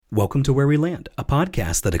Welcome to Where We Land, a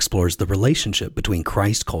podcast that explores the relationship between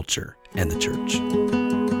Christ culture and the church.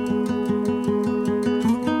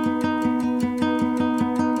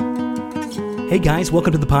 Hey guys,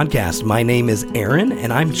 welcome to the podcast. My name is Aaron,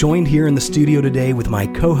 and I'm joined here in the studio today with my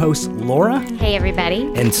co-hosts Laura. Hey everybody.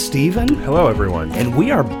 And Stephen. Hello everyone. And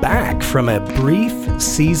we are back from a brief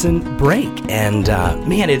season break. And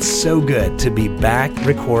man, it's so good to be back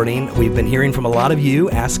recording. We've been hearing from a lot of you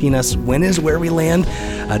asking us, when is Where We Land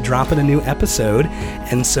dropping a new episode?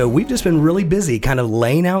 And so we've just been really busy kind of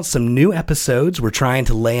laying out some new episodes. We're trying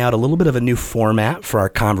to lay out a little bit of a new format for our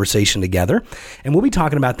conversation together. And we'll be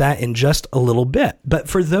talking about that in just a little bit. But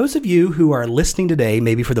for those of you who are listening today,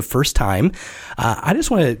 maybe for the first time, I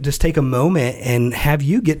just want to just take a moment and have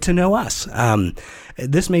you get to know us.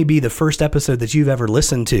 This may be the first episode that you've ever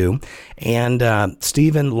listened to. And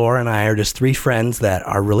Stephen, Laura, and I are just three friends that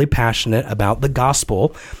are really passionate about the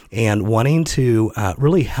gospel and wanting to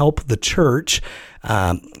really help the church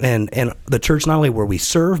and the church, not only where we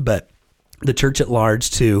serve, but the church at large,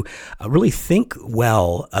 to really think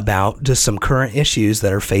well about just some current issues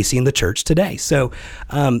that are facing the church today. So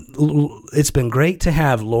it's been great to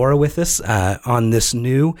have Laura with us on this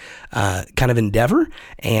new kind of endeavor.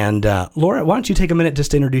 And Laura, why don't you take a minute just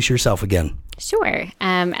to introduce yourself again? Sure.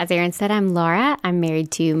 As Aaron said, I'm Laura. I'm married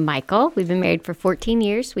to Michael. We've been married for 14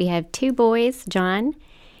 years. We have two boys, John,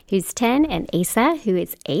 who's 10, and Asa, who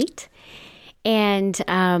is 8. And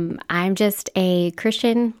I'm just a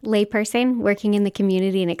Christian layperson working in the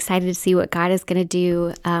community and excited to see what God is going to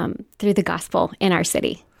do through the gospel in our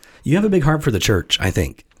city. You have a big heart for the church, I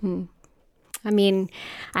think. I mean,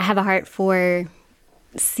 I have a heart for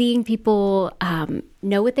seeing people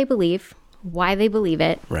know what they believe, why they believe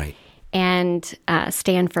it, right, and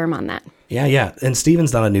stand firm on that. Yeah. And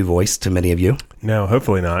Stephen's not a new voice to many of you. No,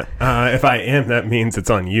 hopefully not. If I am, that means it's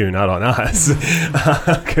on you, not on us,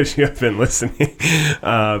 because you have been listening.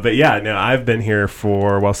 But yeah, no, I've been here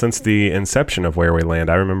since the inception of Where We Land.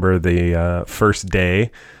 I remember the first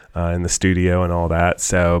day in the studio and all that.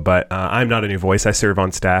 So, but I'm not a new voice. I serve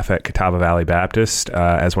on staff at Catawba Valley Baptist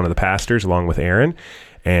as one of the pastors, along with Aaron,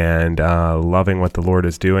 and loving what the Lord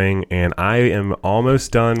is doing. And I am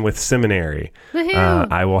almost done with seminary.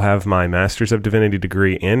 I will have my Master's of Divinity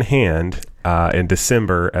degree in hand in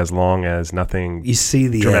December, as long as nothing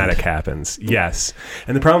dramatic happens. Yes.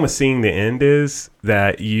 And the problem with seeing the end is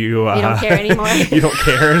that you don't care anymore. You don't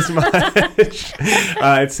care as much.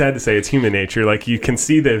 It's sad to say, it's human nature. Like you can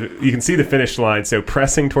see the finish line. So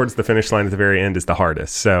pressing towards the finish line at the very end is the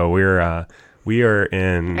hardest. So we are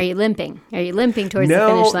in... Are you limping? Are you limping towards the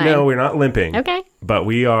finish line? No, we're not limping. Okay. But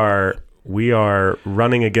we are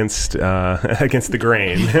running against the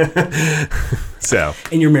grain. So.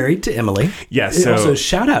 And you're married to Emily. Yes. So also,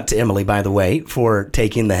 shout out to Emily, by the way, for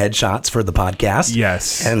taking the headshots for the podcast.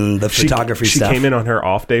 Yes. And the photography stuff. She came in on her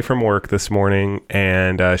off day from work this morning,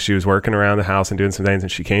 and she was working around the house and doing some things,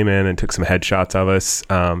 and she came in and took some headshots of us.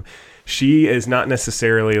 She is not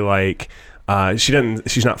necessarily like...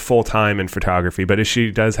 she's not full-time in photography, but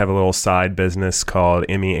she does have a little side business called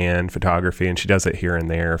Emmy Ann Photography, and she does it here and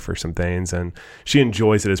there for some things, and she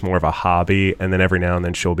enjoys it as more of a hobby. And then every now and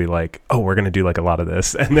then she'll be like, oh, we're going to do like a lot of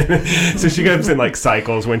this. And then, so she goes in like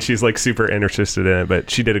cycles when she's like super interested in it, but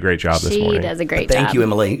she did a great job this morning. She does a great job. Thank you,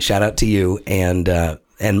 Emily. Shout out to you. And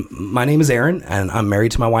my name is Aaron, and I'm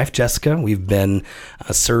married to my wife, Jessica. We've been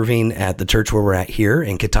serving at the church where we're at here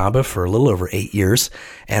in Catawba for a little over 8 years.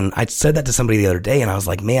 And I said that to somebody the other day, and I was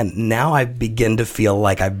like, man, now I begin to feel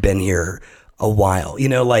like I've been here a while. You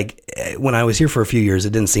know, like when I was here for a few years,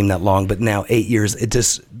 it didn't seem that long, but now 8 years,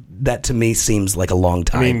 that to me seems like a long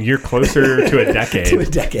time. I mean, you're closer to a decade. To a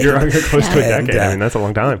decade. You're close to a decade. I mean, that's a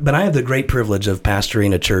long time. But I have the great privilege of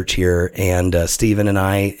pastoring a church here, and Stephen and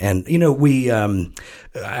I, and you know, we,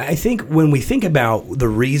 I think when we think about the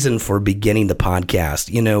reason for beginning the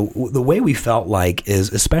podcast, you know, the way we felt like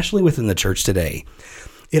is, especially within the church today,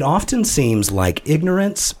 it often seems like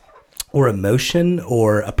ignorance or emotion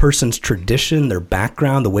or a person's tradition, their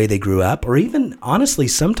background, the way they grew up, or even honestly,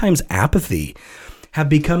 sometimes apathy have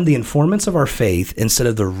become the informants of our faith instead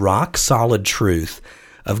of the rock solid truth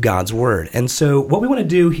of God's word. And so what we want to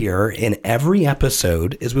do here in every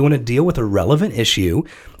episode is we want to deal with a relevant issue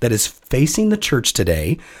that is facing the church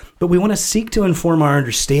today but we want to seek to inform our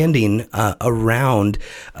understanding around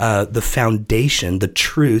the foundation, the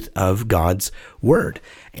truth of God's Word.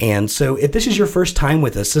 And so if this is your first time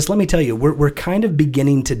with us, just let me tell you, we're kind of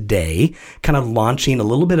beginning today, kind of launching a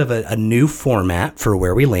little bit of a new format for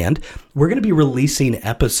Where We Land. We're going to be releasing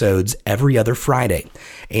episodes every other Friday.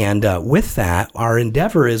 And with that, our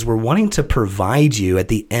endeavor is we're wanting to provide you at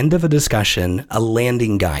the end of a discussion a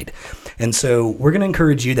landing guide. And so we're going to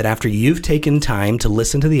encourage you that after you've taken time to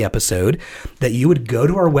listen to the episode, that you would go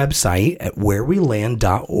to our website at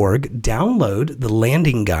whereweland.org, download the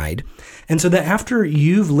landing guide. And so that after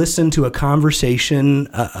you've listened to a conversation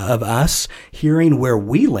of us hearing where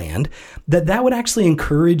we land, that would actually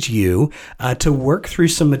encourage you to work through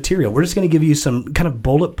some material. We're just going to give you some kind of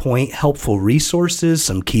bullet point helpful resources,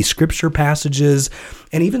 some key scripture passages,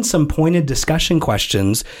 and even some pointed discussion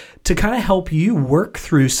questions to kind of help you work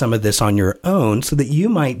through some of this on your own so that you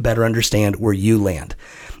might better understand where you land.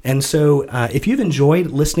 And so if you've enjoyed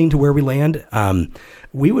listening to Where We Land,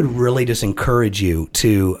 we would really just encourage you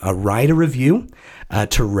to write a review,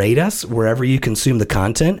 to rate us wherever you consume the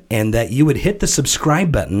content, and that you would hit the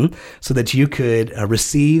subscribe button so that you could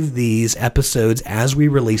receive these episodes as we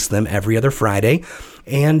release them every other Friday,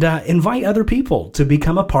 and invite other people to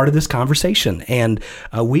become a part of this conversation. And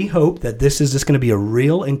we hope that this is just going to be a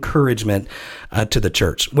real encouragement to the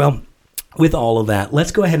church. Well, with all of that,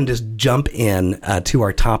 let's go ahead and just jump in to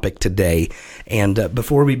our topic today. And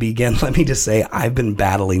before we begin, let me just say I've been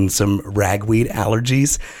battling some ragweed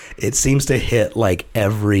allergies. It seems to hit like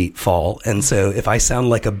every fall. And so if I sound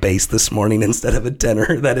like a bass this morning instead of a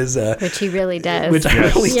tenor, that is... which he really does. Which I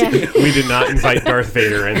really do. We did not invite Darth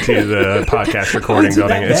Vader into the podcast recording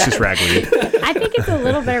building. It's just ragweed. I think it's a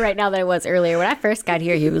little better right now than it was earlier. When I first got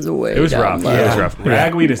here, he was way It was rough. low. It was rough.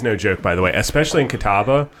 Ragweed is no joke, by the way, especially in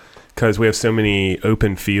Catawba. Because we have so many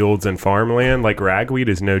open fields and farmland, like ragweed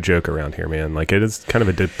is no joke around here, man. Like it is kind of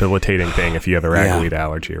a debilitating thing if you have a ragweed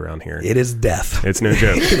allergy around here. It is death. It's no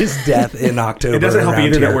joke. It is death in October. It doesn't help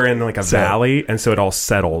either here. that we're in like a valley, and so it all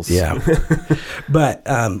settles. Yeah. But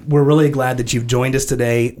we're really glad that you've joined us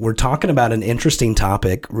today. We're talking about an interesting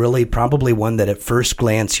topic, really probably one that at first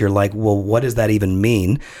glance you're like, well, what does that even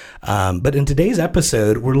mean? But in today's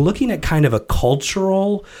episode, we're looking at kind of a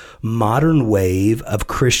cultural modern wave of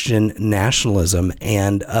Christian nationalism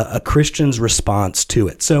and a Christian's response to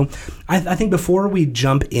it. So I think before we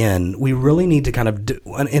jump in, we really need to kind of,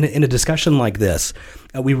 in a discussion like this,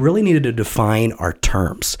 we really needed to define our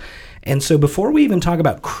terms. And so before we even talk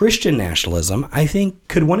about Christian nationalism, I think,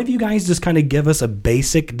 could one of you guys just kind of give us a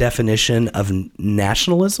basic definition of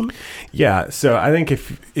nationalism? Yeah. So I think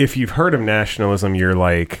if you've heard of nationalism, you're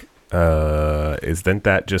like, isn't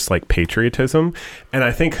that just like patriotism? And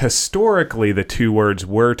I think historically the two words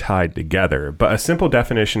were tied together, but a simple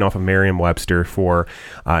definition off of Merriam-Webster for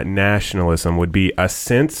nationalism would be a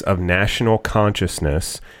sense of national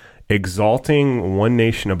consciousness, exalting one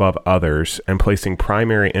nation above others and placing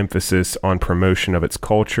primary emphasis on promotion of its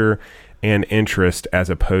culture and interest as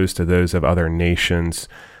opposed to those of other nations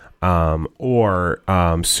or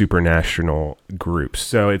supranational groups.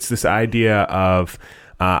 So it's this idea of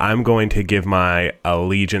I'm going to give my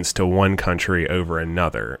allegiance to one country over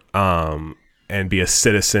another, and be a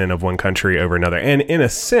citizen of one country over another. And in a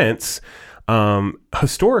sense,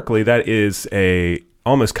 historically, that is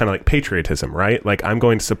almost kind of like patriotism, right? Like I'm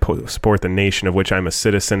going to support the nation of which I'm a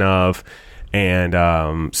citizen of, and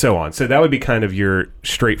so on. So that would be kind of your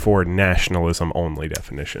straightforward nationalism only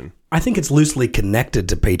definition. I think it's loosely connected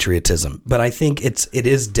to patriotism, but I think it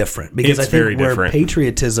is different because It's I think very where different.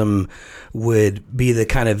 Patriotism would be the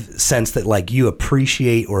kind of sense that like you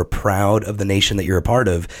appreciate or are proud of the nation that you're a part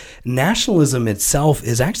of. Nationalism itself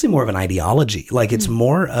is actually more of an ideology. Like it's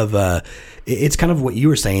more of it's kind of what you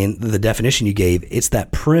were saying, the definition you gave. It's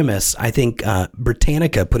that premise. I think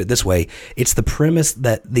Britannica put it this way. It's the premise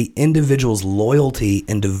that the individual's loyalty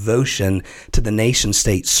and devotion to the nation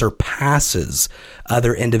state surpasses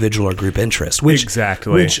other individual or group interests.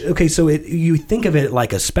 Exactly. Okay, so you think of it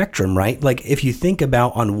like a spectrum, right? Like if you think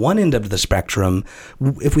about on one end of the spectrum,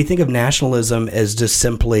 if we think of nationalism as just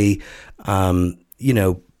simply,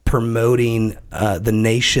 promoting the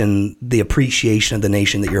nation, the appreciation of the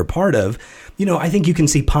nation that you're a part of, I think you can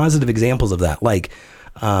see positive examples of that. Like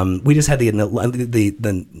we just had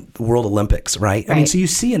the World Olympics, right? I mean, so you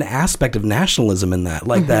see an aspect of nationalism in that,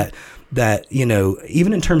 like that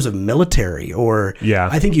even in terms of military, or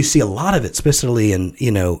I think you see a lot of it, especially in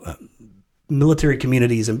military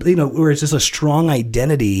communities, and where it's just a strong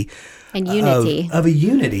identity and unity of a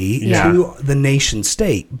unity to the nation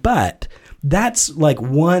state. But that's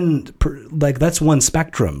that's one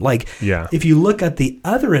spectrum. Like, Yeah. if you look at the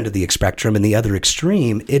other end of the spectrum and the other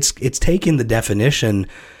extreme, it's taking the definition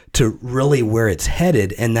to really where it's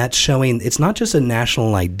headed, and that's showing it's not just a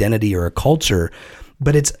national identity or a culture,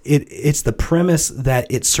 but it's the premise that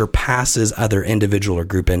it surpasses other individual or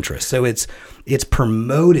group interests. So it's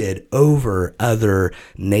promoted over other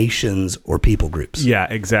nations or people groups. Yeah,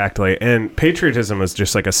 exactly. And patriotism is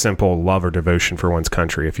just like a simple love or devotion for one's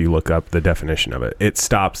country. If you look up the definition of it, it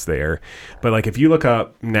stops there. But like if you look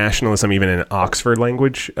up nationalism, even in an Oxford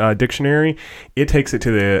language dictionary, it takes it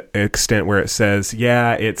to the extent where it says,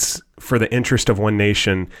 yeah, it's for the interest of one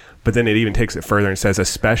nation, but then it even takes it further and says,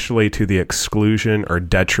 especially to the exclusion or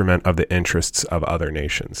detriment of the interests of other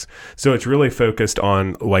nations. So it's really focused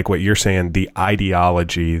on, like what you're saying, the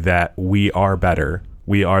ideology that we are better,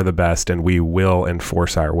 we are the best, and we will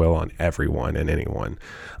enforce our will on everyone and anyone.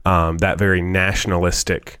 That very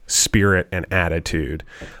nationalistic spirit and attitude.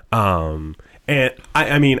 And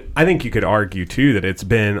I mean, I think you could argue too that it's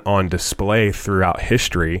been on display throughout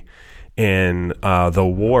history in the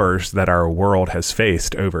wars that our world has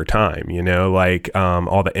faced over time, like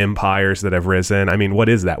all the empires that have risen. I mean, what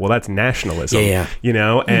is that? Well, that's nationalism,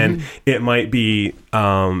 and it might be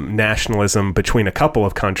nationalism between a couple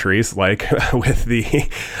of countries, like with the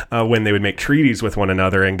when they would make treaties with one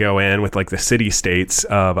another and go in with like the city-states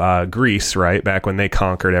of Greece, right, back when they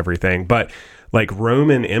conquered everything. But like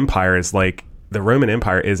Roman Empire is like, the Roman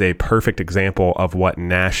Empire is a perfect example of what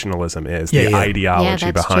nationalism is, the ideology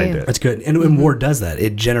behind it. That's good. And war does that.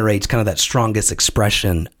 It generates kind of that strongest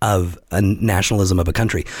expression of a nationalism of a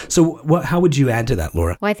country. So how would you add to that,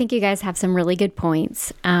 Laura? Well, I think you guys have some really good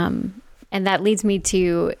points. And that leads me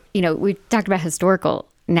to, we talked about historical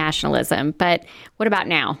nationalism, but what about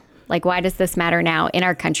now? Like, why does this matter now in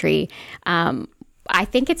our country? I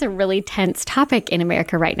think it's a really tense topic in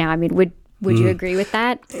America right now. I mean, would you agree with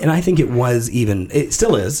that? And I think it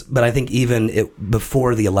still is, but I think even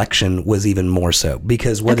before the election was even more so,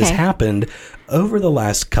 because what has happened over the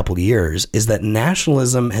last couple of years is that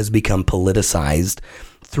nationalism has become politicized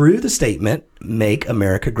through the statement, "Make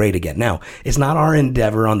America Great Again." Now, it's not our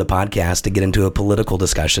endeavor on the podcast to get into a political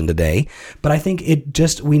discussion today, but I think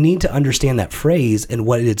we need to understand that phrase and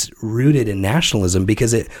what it's rooted in nationalism,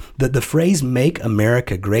 because the phrase "Make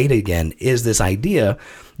America Great Again" is this idea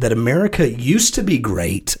that America used to be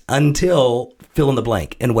great until fill in the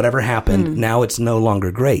blank, and whatever happened, now it's no longer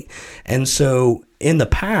great. And so in the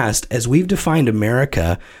past, as we've defined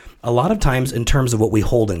America, a lot of times in terms of what we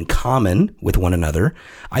hold in common with one another,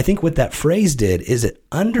 I think what that phrase did is it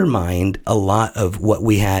undermined a lot of what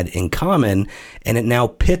we had in common, and it now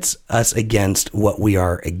pits us against what we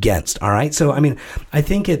are against. All right. So, I mean, I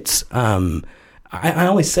think it's, I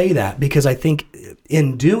only say that because I think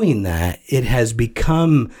in doing that,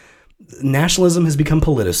 nationalism has become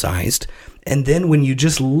politicized. And then when you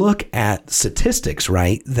just look at statistics,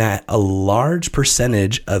 right, that a large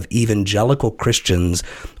percentage of evangelical Christians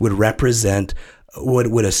would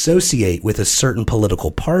associate with a certain political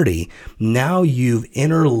party, now you've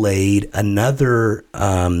interlaid another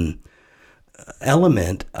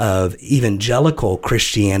element of evangelical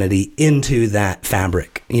Christianity into that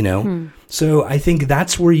fabric, So I think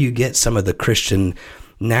that's where you get some of the Christian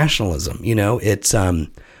nationalism. It's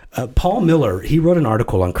Paul Miller, he wrote an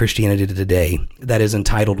article on Christianity Today that is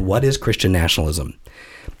entitled, "What is Christian Nationalism?"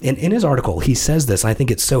 And in his article, he says this, and I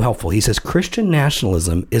think it's so helpful. He says, Christian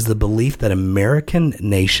nationalism is the belief that American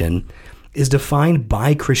nation is defined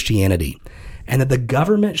by Christianity and that the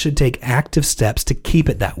government should take active steps to keep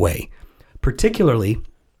it that way. Particularly,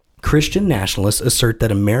 Christian nationalists assert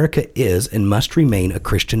that America is and must remain a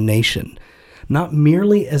Christian nation, not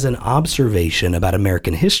merely as an observation about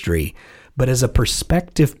American history, but as a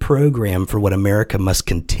perspective program for what America must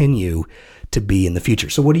continue to be in the future.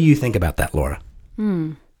 So what do you think about that, Laura?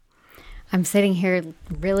 I'm sitting here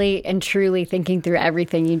really and truly thinking through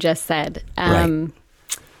everything you just said. Right.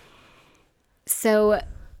 So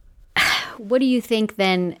what do you think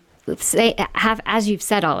then, as you've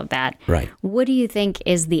said all of that, right, what do you think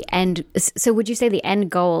is the end? So would you say the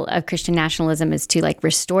end goal of Christian nationalism is to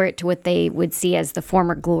restore it to what they would see as the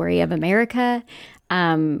former glory of America?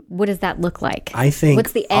 What does that look like? I think,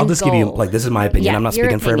 what's the end I'll just goal? give you, this is my opinion. I'm not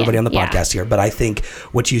speaking for everybody on the podcast here, but I think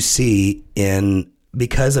what you see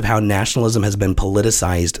because of how nationalism has been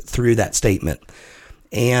politicized through that statement,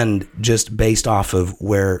 and just based off of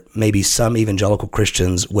where maybe some evangelical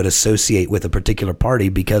Christians would associate with a particular party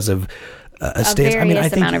because of a stance. I mean, I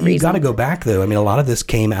think you got to go back though. I mean, a lot of this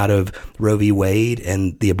came out of Roe v. Wade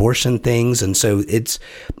and the abortion things. And so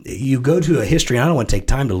you go to a history, and I don't want to take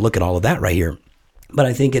time to look at all of that right here, but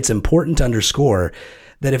I think it's important to underscore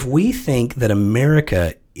that if we think that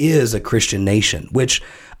America is a Christian nation, which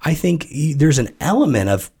I think there's an element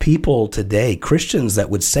of people today, Christians, that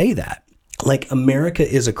would say that, like America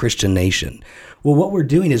is a Christian nation. Well, what we're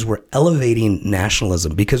doing is we're elevating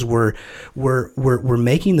nationalism because we're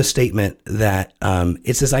making the statement that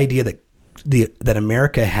it's this idea that that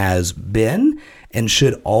America has been and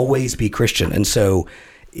should always be Christian, and so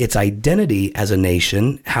its identity as a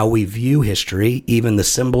nation, how we view history, even the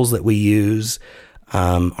symbols that we use,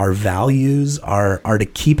 our values are to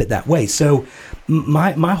keep it that way. So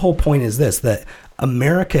my whole point is this, that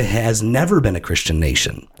America has never been a Christian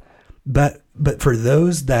nation. But for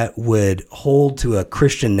those that would hold to a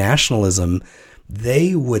Christian nationalism,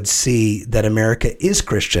 they would see that America is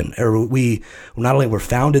Christian, or we not only were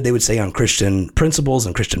founded, they would say, on Christian principles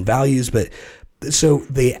and Christian values, but so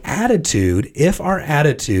the attitude, if our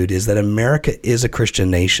attitude is that America is a Christian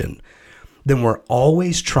nation, then we're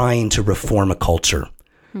always trying to reform a culture.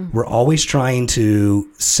 We're always trying to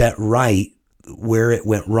set right where it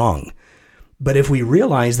went wrong. But if we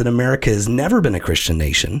realize that America has never been a Christian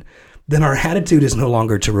nation, then our attitude is no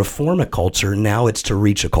longer to reform a culture. Now it's to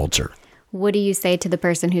reach a culture. What do you say to the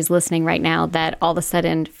person who's listening right now that all of a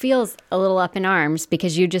sudden feels a little up in arms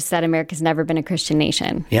because you just said America's never been a Christian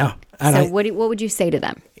nation? Yeah. So what would you say to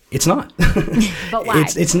them? It's not. But why?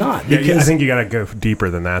 It's not. Yeah, Because I think you got to go deeper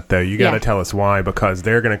than that, though. You got to tell us why, because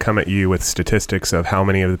they're going to come at you with statistics of how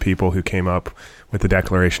many of the people who came up with the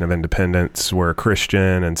Declaration of Independence were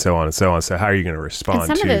Christian and so on and so on. So how are you going to respond to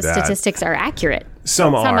that? And some of those statistics are accurate.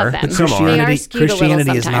 Some are. Of them. Some are. They are skewed Christianity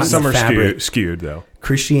a little is sometimes. not Some the are fabric. skewed, though.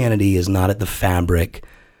 Christianity is not at the fabric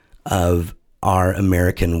of our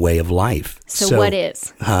American way of life. So what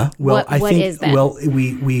is? Huh? Well, I what think, is then? well,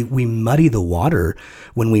 we muddy the water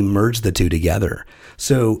when we merge the two together.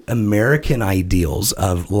 So American ideals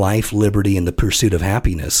of life, liberty, and the pursuit of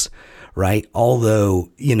happiness, right?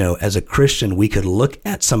 Although, as a Christian, we could look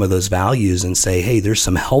at some of those values and say, hey, there's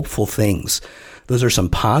some helpful things. Those are some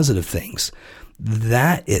positive things.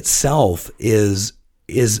 That itself is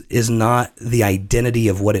not the identity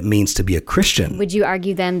of what it means to be a Christian. Would you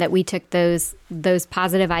argue then that we took those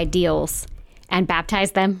positive ideals and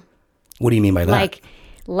baptized them? What do you mean by that?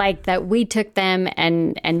 Like that we took them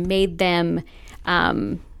and made them,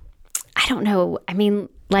 I don't know. I mean,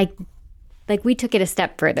 like we took it a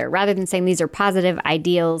step further. Rather than saying these are positive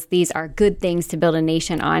ideals, these are good things to build a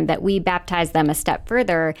nation on, that we baptized them a step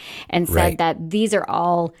further and said that these are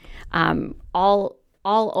all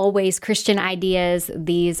always Christian ideas.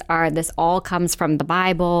 This all comes from the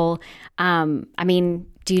Bible. I mean,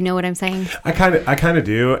 do you know what I'm saying? I kind of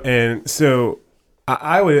do. And so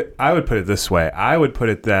I would put it this way. I would put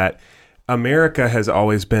it that America has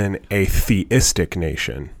always been a theistic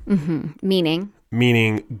nation. Mm-hmm.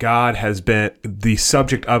 Meaning God has been the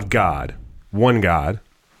subject of God, one God,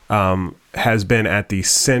 has been at the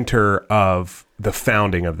center of the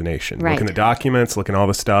founding of the nation. Right. Look in the documents, look in all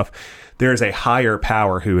the stuff. There's a higher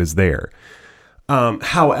power who is there.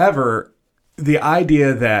 However, the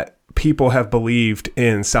idea that people have believed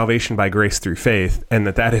in salvation by grace through faith, and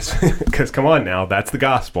that is, because come on now, that's the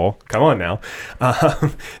gospel. Come on now.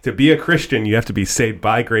 To be a Christian, you have to be saved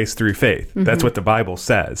by grace through faith. Mm-hmm. That's what the Bible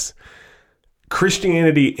says.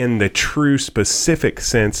 Christianity in the true specific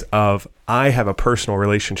sense of I have a personal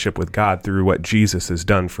relationship with God through what Jesus has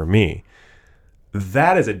done for me.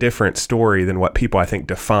 That is a different story than what people, I think,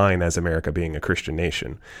 define as America being a Christian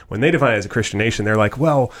nation. When they define it as a Christian nation, they're like,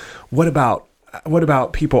 well, what about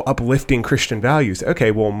people uplifting Christian values?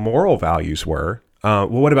 Okay, well, moral values were. Well,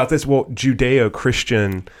 what about this? Well,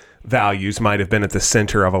 Judeo-Christian values might have been at the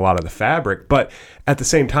center of a lot of the fabric, but at the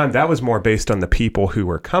same time, that was more based on the people who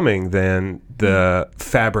were coming than the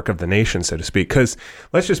fabric of the nation, so to speak. Because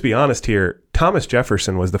let's just be honest here, Thomas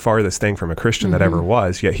Jefferson was the farthest thing from a Christian that ever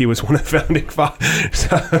was, yet he was one of the founding fathers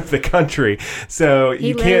of the country. So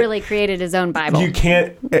he literally created his own Bible. You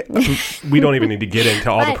can't, we don't even need to get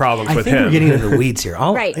into all the problems with him. I think we're getting into the weeds here.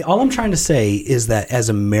 All I'm trying to say is that as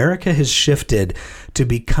America has shifted to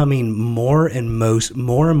becoming more and more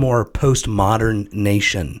postmodern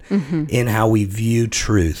nation in how we view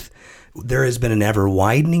truth, there has been an ever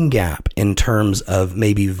widening gap in terms of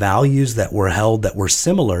maybe values that were held that were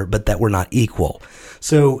similar, but that were not equal.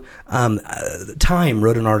 So Time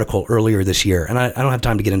wrote an article earlier this year, and I don't have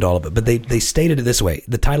time to get into all of it, but they stated it this way.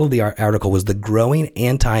 The title of the article was "The Growing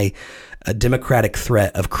Anti-Democratic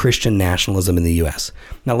Threat of Christian Nationalism in the U.S."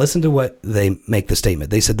 Now listen to what they make the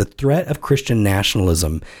statement. They said the threat of Christian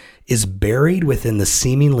nationalism is buried within the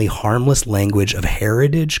seemingly harmless language of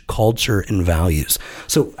heritage, culture, and values.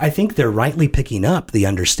 So I think they're rightly picking up the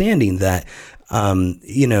understanding that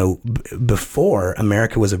Before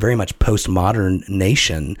America was a very much postmodern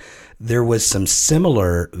nation, there was some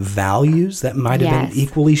similar values that might have been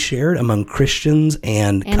equally shared among Christians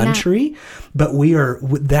and country, but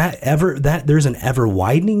there's an ever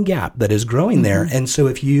widening gap that is growing there. And so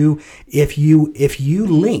if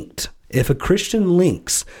a Christian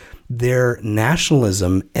links their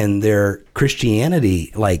nationalism and their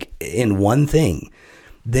Christianity like in one thing,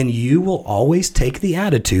 then you will always take the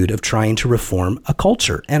attitude of trying to reform a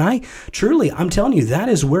culture. And I'm telling you, that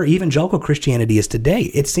is where evangelical Christianity is today.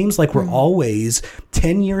 It seems like we're always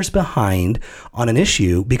 10 years behind on an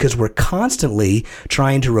issue because we're constantly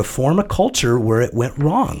trying to reform a culture where it went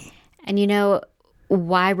wrong. And you know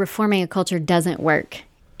why reforming a culture doesn't work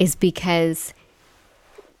is because,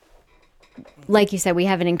 like you said, we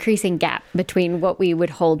have an increasing gap between what we would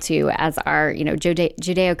hold to as our,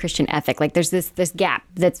 Judeo-Christian ethic. Like there's this gap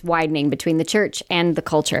that's widening between the church and the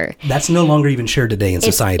culture. That's no longer even shared today in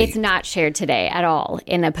society. It's not shared today at all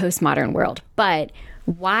in a postmodern world. But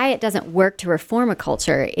why it doesn't work to reform a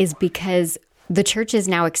culture is because the church is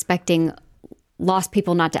now expecting lost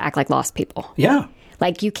people not to act like lost people. Yeah.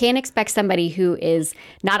 Like you can't expect somebody who is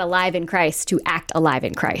not alive in Christ to act alive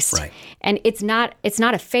in Christ. Right. And it's not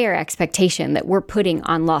a fair expectation that we're putting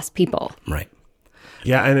on lost people. Right.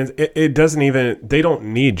 Yeah, and it doesn't even, they don't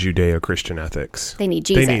need Judeo-Christian ethics. They need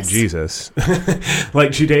Jesus. They need Jesus. Like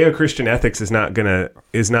Judeo-Christian ethics is not gonna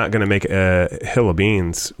make a hill of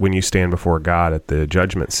beans when you stand before God at the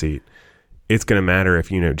judgment seat. It's gonna matter if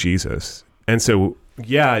you know Jesus. And so,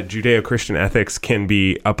 yeah, Judeo-Christian ethics can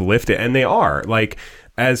be uplifted, and they are. Like,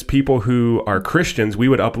 as people who are Christians, we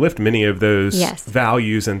would uplift many of those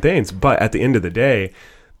values and things. But at the end of the day,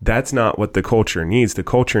 that's not what the culture needs. The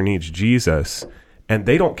culture needs Jesus. And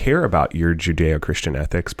they don't care about your Judeo-Christian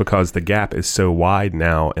ethics because the gap is so wide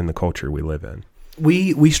now in the culture we live in.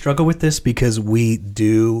 We struggle with this because we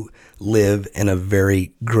do live in a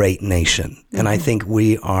very great nation. Mm-hmm. And I think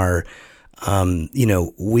we are,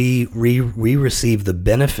 we receive the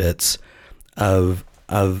benefits of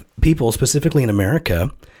people, specifically in America,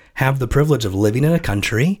 have the privilege of living in a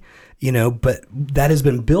country, but that has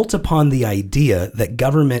been built upon the idea that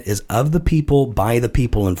government is of the people, by the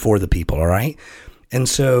people, and for the people, all right? And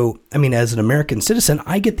so, as an American citizen,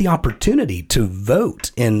 I get the opportunity to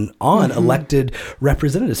vote on elected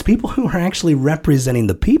representatives, people who are actually representing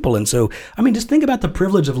the people. And so, just think about the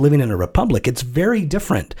privilege of living in a republic. It's very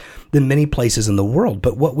different than many places in the world.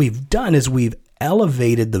 But what we've done is we've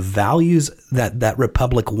elevated the values that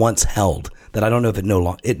republic once held. That I don't know if it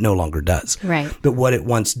no longer does. Right. But what it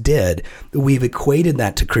once did, we've equated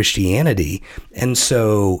that to Christianity. And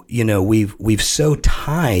so, we've so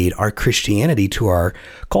tied our Christianity to our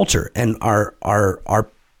culture and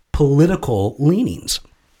our political leanings.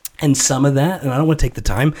 And some of that, and I don't want to take the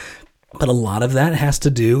time, but a lot of that has to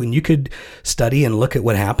do, and you could study and look at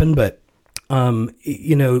what happened, but, when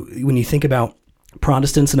you think about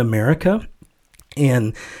Protestants in America,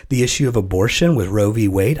 and the issue of abortion with Roe v.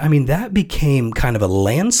 Wade, that became kind of a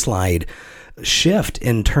landslide shift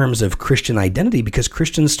in terms of Christian identity because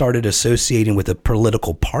Christians started associating with a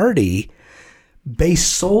political party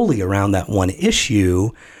based solely around that one issue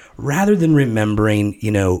rather than remembering,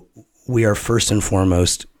 we are first and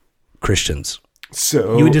foremost Christians.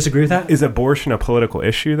 So you would disagree with that? Is abortion a political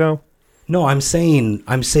issue, though? No, I'm saying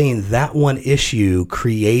that one issue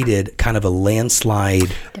created kind of a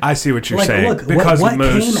landslide. I see what you're saying. Look, what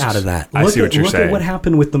came out of that? I see what you're saying. Look at what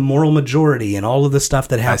happened with the moral majority and all of the stuff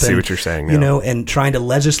that happened. I see what you're saying. Now. And trying to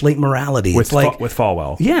legislate morality. With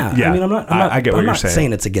Falwell. Yeah. I get what you're saying.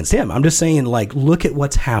 Saying it's against him. I'm just saying, look at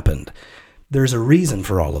what's happened. There's a reason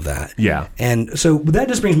for all of that. Yeah. And so that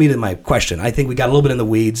just brings me to my question. I think we got a little bit in the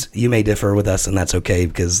weeds. You may differ with us, and that's okay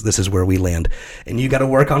because this is where we land. And you got to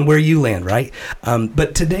work on where you land, right?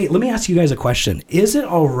 But today, let me ask you guys a question. Is it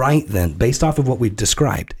all right then, based off of what we've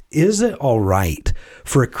described, is it all right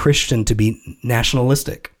for a Christian to be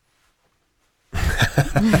nationalistic?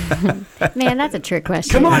 Man, that's a trick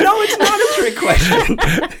question. Come on, no, it's not a trick question.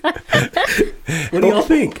 What do y'all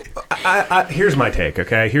think? Here's my take,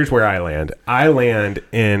 okay? Here's where I land. I land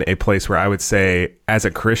in a place where I would say, as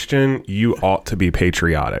a Christian, you ought to be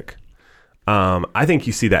patriotic. I think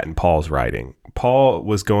you see that in Paul's writing. Paul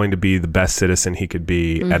was going to be the best citizen he could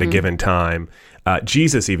be at a given time.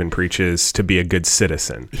 Jesus even preaches to be a good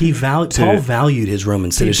citizen. Paul valued his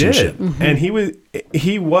Roman citizenship. He did. And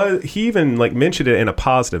he even mentioned it in a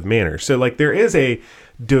positive manner. So there is a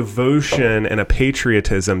devotion and a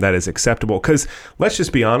patriotism that is acceptable. Because let's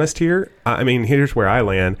just be honest here. Here's where I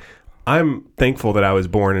land. I'm thankful that I was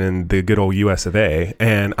born in the good old US of A,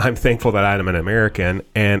 and I'm thankful that I'm an American,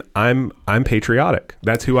 and I'm patriotic.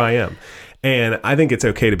 That's who I am. And I think it's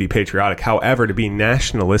okay to be patriotic. However, to be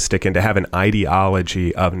nationalistic and to have an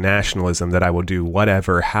ideology of nationalism that I will do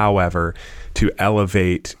whatever, however, to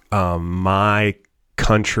elevate my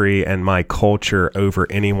country and my culture over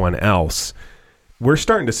anyone else, we're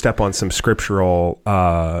starting to step on some scriptural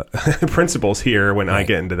principles here when I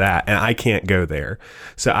get into that, and I can't go there.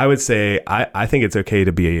 So I would say I think it's okay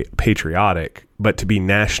to be patriotic, but to be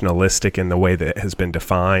nationalistic in the way that it has been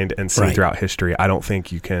defined and seen throughout history, I don't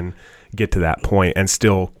think you can get to that point and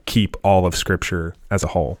still keep all of Scripture as a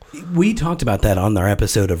whole. We talked about that on our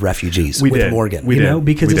episode of Refugees with Morgan. We did.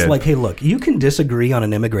 Because it's like, hey, look, you can disagree on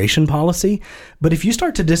an immigration policy, but if you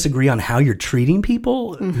start to disagree on how you're treating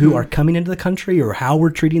people who are coming into the country or how we're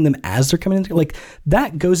treating them as they're coming into, like,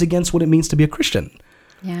 that goes against what it means to be a Christian.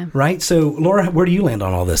 Yeah. Right? So, Laura, where do you land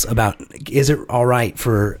on all this about, is it all right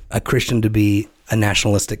for a Christian to be a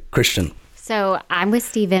nationalistic Christian? So I'm with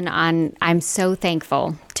Stephen on, I'm so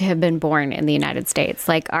thankful to have been born in the United States.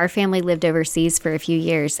 Like, our family lived overseas for a few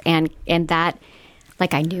years, and that,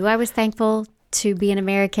 like, I knew I was thankful to be an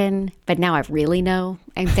American, but now I really know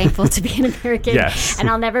I'm thankful to be an American. Yes. And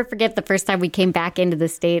I'll never forget the first time we came back into the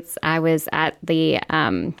States. I was at the,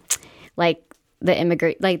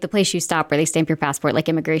 the place you stop where they stamp your passport, like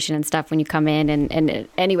immigration and stuff when you come in. And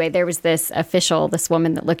anyway, there was this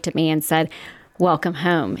woman that looked at me and said, "Welcome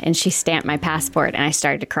home." And she stamped my passport, and I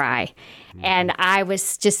started to cry. And I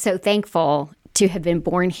was just so thankful to have been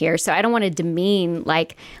born here. So I don't want to demean,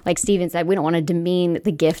 like Stephen said, we don't want to demean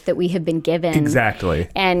the gift that we have been given. Exactly.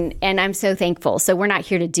 And I'm so thankful. So we're not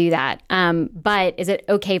here to do that. But is it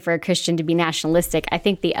okay for a Christian to be nationalistic? I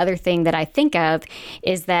think the other thing that I think of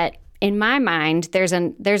is that, in my mind, there's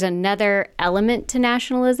another element to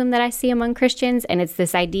nationalism that I see among Christians, and it's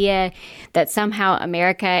this idea that somehow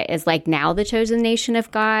America is like now the chosen nation of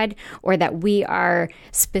God, or that we are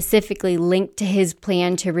specifically linked to his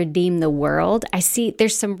plan to redeem the world. I see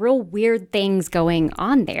there's some real weird things going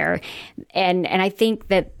on there, and I think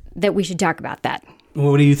that we should talk about that. Well,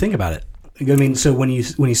 what do you think about it? I mean, so when you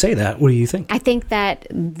say that, what do you think? I think that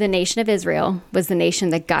the nation of Israel was the nation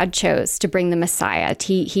that God chose to bring the Messiah.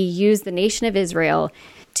 He used the nation of Israel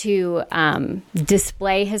to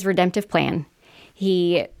display his redemptive plan.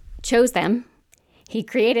 He chose them. He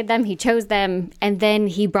created them. He chose them. And then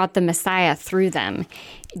he brought the Messiah through them,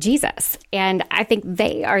 Jesus. And I think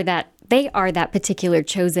they are that particular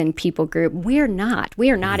chosen people group. We are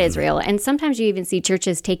not Israel. And sometimes you even see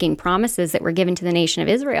churches taking promises that were given to the nation of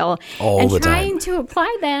Israel and trying to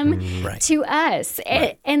apply them to us.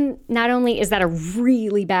 Right. And not only is that a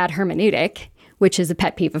really bad hermeneutic, which is a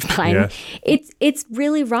pet peeve of mine, it's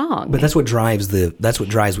really wrong. But that's what drives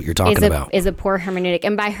what you're talking about. Is a poor hermeneutic.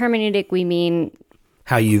 And by hermeneutic, we mean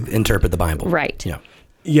how you interpret the Bible. Right. Yeah.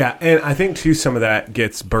 Yeah. And I think too, some of that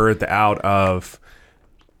gets birthed out of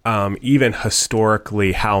even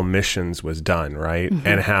historically how missions was done, right? Mm-hmm.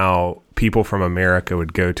 And how people from America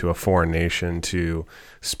would go to a foreign nation to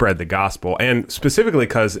spread the gospel. And specifically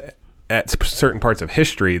because at certain parts of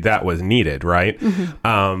history that was needed, right?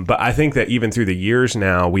 Mm-hmm. But I think that even through the years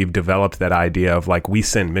now, we've developed that idea of like, we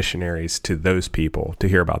send missionaries to those people to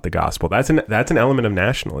hear about the gospel. That's an element of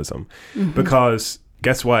nationalism, because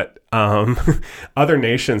guess what? Other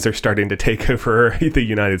nations are starting to take over the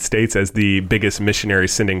United States as the biggest missionary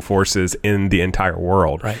sending forces in the entire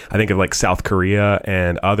world. Right. I think of like South Korea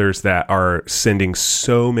and others that are sending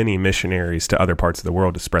so many missionaries to other parts of the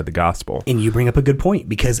world to spread the gospel. And you bring up a good point,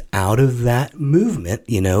 because out of that movement,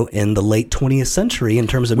 in the late 20th century, in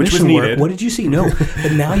terms of mission work, what did you see? No,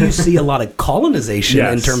 but now you see a lot of colonization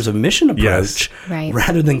in terms of mission approach,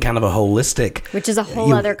 rather than kind of a holistic, which is a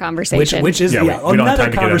whole other conversation. Which is another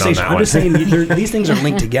conversation. I'm just saying these things are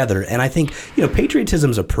linked together, and I think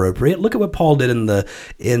patriotism is appropriate. Look at what Paul did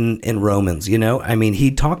in Romans. I mean,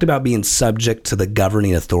 he talked about being subject to the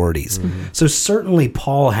governing authorities. Mm-hmm. So certainly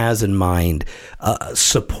Paul has in mind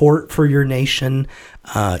support for your nation.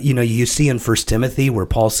 You see in 1 Timothy where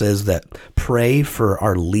Paul says that pray for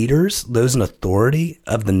our leaders, those in authority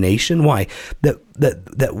of the nation. Why?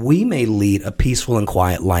 That we may lead a peaceful and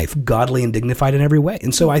quiet life, godly and dignified in every way.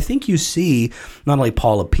 And so I think you see not only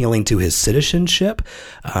Paul appealing to his citizenship,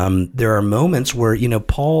 there are moments where,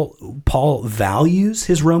 Paul values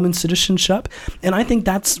his Roman citizenship. And I think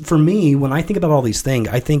that's, for me, when I think about all these things,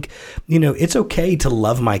 I think, it's okay to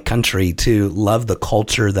love my country, to love the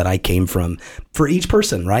culture that I came from, for each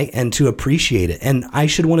person, right? And to appreciate it. And I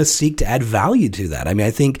should want to seek to add value to that. I mean,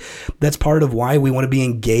 I think that's part of why we want to be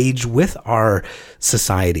engaged with our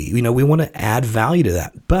society. We want to add value to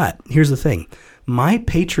that. But here's the thing. My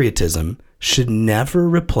patriotism should never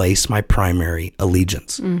replace my primary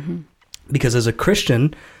allegiance. Mm-hmm. Because as a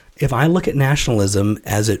Christian, if I look at nationalism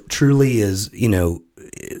as it truly is,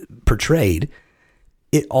 portrayed,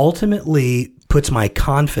 it ultimately puts my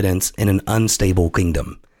confidence in an unstable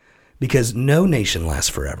kingdom, because no nation lasts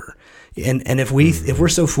forever. And if we're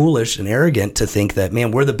so foolish and arrogant to think that,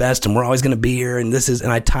 man, we're the best and we're always going to be here, and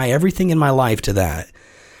I tie everything in my life to that,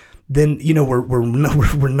 then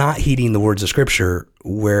we're not heeding the words of Scripture,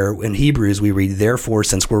 where in Hebrews we read, therefore,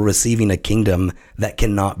 since we're receiving a kingdom that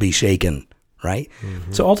cannot be shaken, right?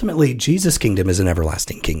 Mm-hmm. So ultimately, Jesus' kingdom is an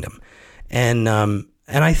everlasting kingdom, and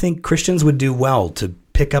I think Christians would do well to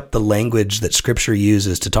pick up the language that Scripture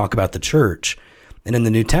uses to talk about the church. And in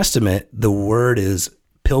the New Testament, the word is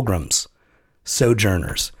pilgrims,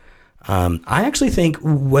 sojourners. I actually think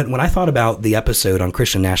when I thought about the episode on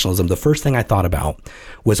Christian nationalism, the first thing I thought about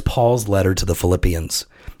was Paul's letter to the Philippians.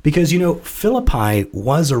 Because, Philippi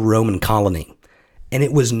was a Roman colony, and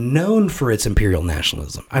it was known for its imperial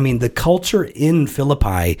nationalism. I mean, the culture in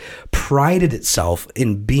Philippi prided itself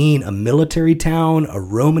in being a military town, a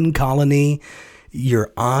Roman colony.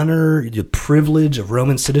 Your honor, the privilege of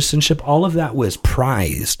Roman citizenship, all of that was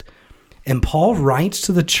prized. And Paul writes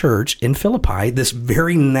to the church in Philippi, this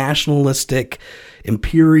very nationalistic,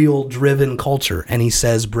 imperial-driven culture, and he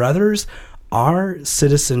says, brothers, our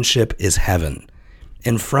citizenship is heaven,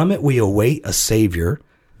 and from it we await a Savior,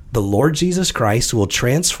 the Lord Jesus Christ, who will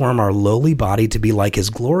transform our lowly body to be like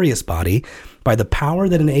his glorious body by the power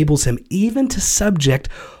that enables him even to subject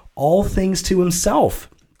all things to himself.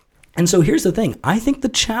 And so here's the thing. I think the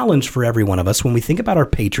challenge for every one of us when we think about our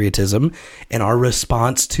patriotism and our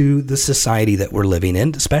response to the society that we're living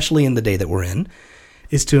in, especially in the day that we're in,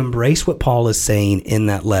 is to embrace what Paul is saying in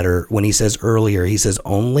that letter when he says earlier, he says,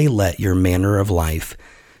 only let your manner of life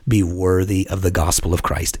be worthy of the gospel of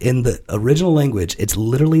Christ. In the original language, it's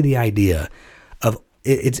literally the idea of,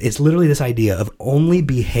 it's literally this idea of only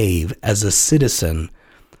behave as a citizen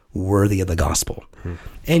worthy of the gospel. Hmm.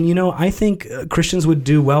 And, I think Christians would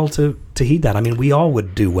do well to heed that. I mean, we all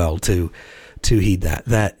would do well to heed that.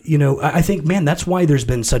 I think, man, that's why there's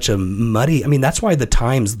been such a muddy, that's why the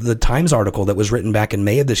Times article that was written back in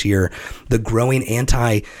May of this year, the growing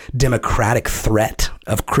anti-democratic threat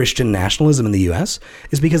of Christian nationalism in the U.S.,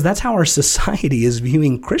 is because that's how our society is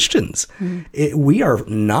viewing Christians. Mm-hmm. We are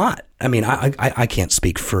not, I can't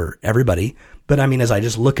speak for everybody, but as I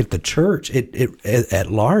just look at the church, it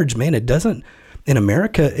at large, man, in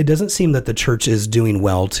America, it doesn't seem that the church is doing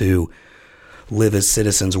well to live as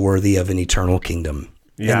citizens worthy of an eternal kingdom.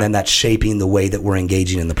 Yeah. And then that's shaping the way that we're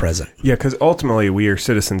engaging in the present. Yeah, because ultimately we are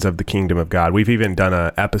citizens of the kingdom of God. We've even done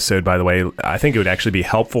an episode, by the way. I think it would actually be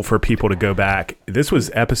helpful for people to go back. This was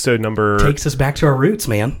episode number... Takes us back to our roots,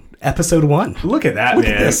 man. Episode 1. Look at that, Look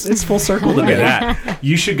man. At this. It's full circle. Look at that.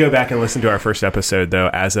 You should go back and listen to our first episode, though,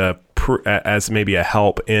 as maybe a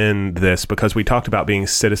help in this, because we talked about being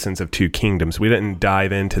citizens of two kingdoms. We didn't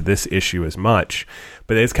dive into this issue as much,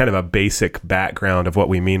 but it's kind of a basic background of what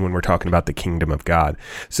we mean when we're talking about the kingdom of God.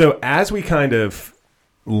 So as we kind of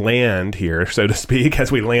land here, so to speak,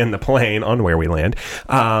 as we land the plane on where we land,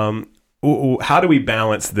 how do we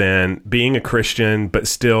balance then being a Christian but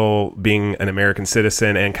still being an American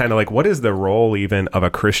citizen, and kind of like what is the role even of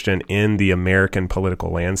a Christian in the American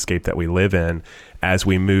political landscape that we live in as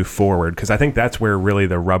we move forward? Because I think that's where really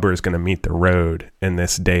the rubber is going to meet the road in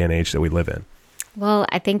this day and age that we live in. Well,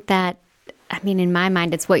 I think that, in my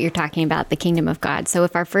mind, it's what you're talking about, the kingdom of God. So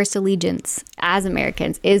if our first allegiance as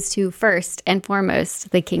Americans is to first and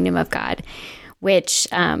foremost the kingdom of God, which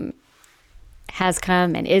has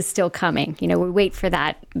come and is still coming. We wait for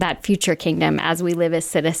that future kingdom as we live as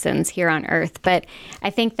citizens here on earth. But I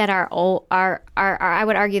think that I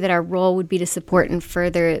would argue that our role would be to support and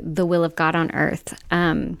further the will of God on earth.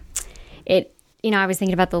 I was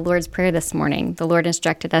thinking about the Lord's Prayer this morning. The Lord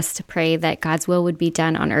instructed us to pray that God's will would be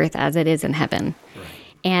done on earth as it is in heaven. Right.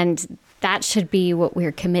 And that should be what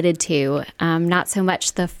we're committed to, not so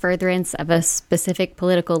much the furtherance of a specific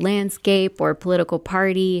political landscape or political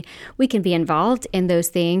party. We can be involved in those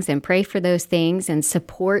things and pray for those things and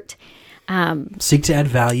support. Seek to add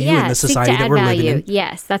value in the society that we're living in.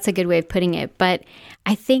 Yes, that's a good way of putting it. But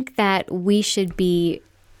I think that we should be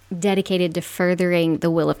dedicated to furthering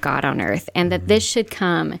the will of God on earth, and that this should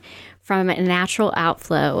come from a natural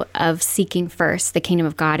outflow of seeking first the kingdom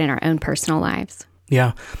of God in our own personal lives.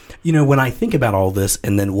 Yeah. When I think about all this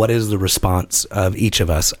and then what is the response of each of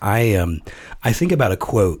us, I think about a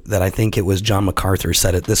quote that I think it was John MacArthur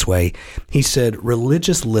said it this way. He said,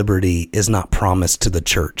 religious liberty is not promised to the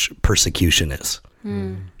church, persecution is.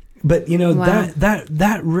 But Wow.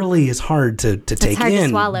 that really is hard to take hard to in,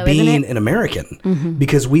 swallow, being isn't it? an American,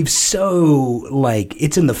 because we've so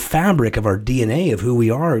it's in the fabric of our DNA of who we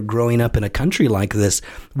are growing up in a country like this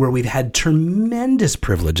where we've had tremendous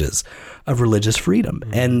privileges of religious freedom.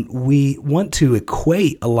 And we want to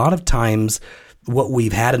equate a lot of times what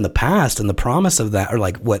we've had in the past and the promise of that, or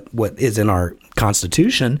like what is in our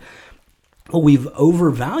Constitution. Well, we've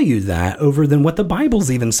overvalued that over than what the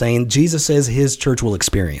Bible's even saying Jesus says his church will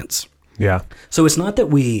experience. Yeah. So it's not that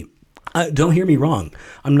we, don't hear me wrong.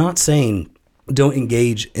 I'm not saying don't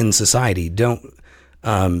engage in society. Don't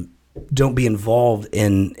be involved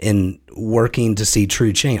in working to see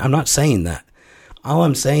true change. I'm not saying that. All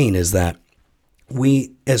I'm saying is that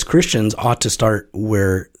we as Christians ought to start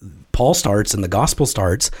where Paul starts and the gospel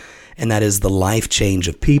starts, and that is the life change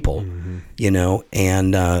of people,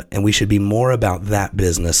 and we should be more about that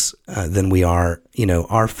business than we are.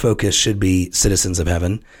 Our focus should be citizens of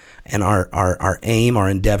heaven, and our aim, our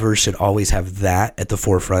endeavors should always have that at the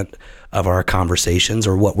forefront of our conversations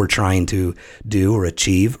or what we're trying to do or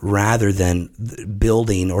achieve, rather than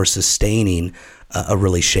building or sustaining a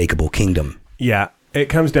really shakeable kingdom. Yeah, it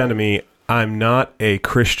comes down to me. I'm not a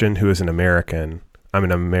Christian who is an American. I'm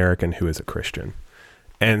an American who is a Christian.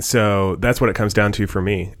 And so that's what it comes down to for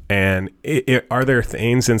me. And are there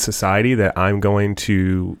things in society that I'm going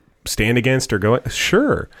to stand against or go?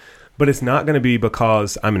 Sure. But it's not going to be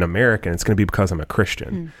because I'm an American. It's going to be because I'm a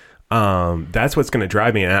Christian. That's what's going to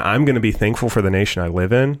drive me. And I'm going to be thankful for the nation I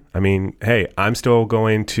live in. I mean, hey, I'm still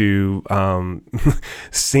going to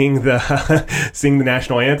sing the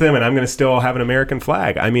national anthem, and I'm going to still have an American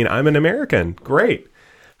flag. I mean, I'm an American. Great.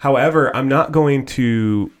 However, I'm not going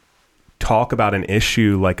to talk about an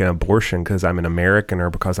issue like an abortion because I'm an American, or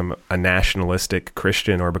because I'm a nationalistic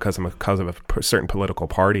Christian, or because of a certain political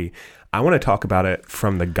party. I want to talk about it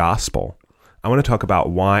from the gospel. I want to talk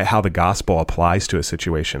about how the gospel applies to a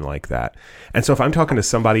situation like that. And so if I'm talking to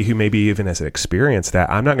somebody who maybe even has experienced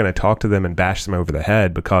that, I'm not going to talk to them and bash them over the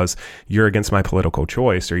head because you're against my political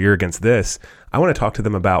choice or you're against this. I want to talk to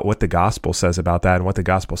them about what the gospel says about that and what the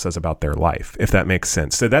gospel says about their life, if that makes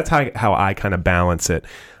sense. So that's how I kind of balance it.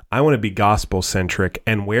 I want to be gospel centric,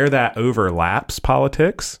 and where that overlaps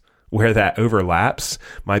politics, where that overlaps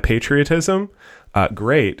my patriotism,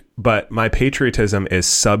 great. But my patriotism is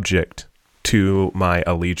subject to my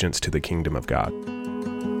allegiance to the kingdom of God.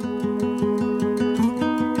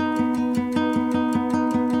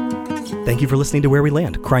 Thank you for listening to Where We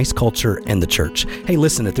Land, Christ, Culture, and the Church. Hey,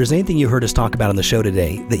 listen, if there's anything you heard us talk about on the show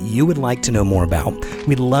today that you would like to know more about,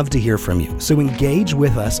 we'd love to hear from you. So engage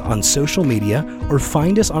with us on social media or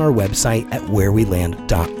find us on our website at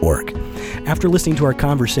whereweland.org. After listening to our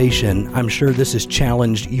conversation, I'm sure this has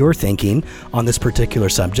challenged your thinking on this particular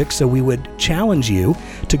subject, so we would challenge you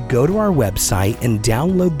to go to our website and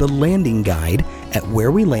download the landing guide at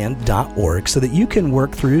whereweland.org so that you can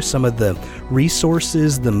work through some of the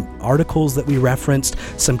resources, the articles that we referenced,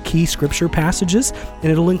 some key scripture passages,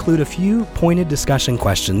 and it'll include a few pointed discussion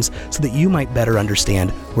questions so that you might better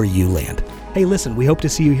understand where you land. Hey, listen, we hope to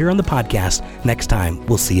see you here on the podcast next time.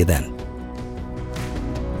 We'll see you then.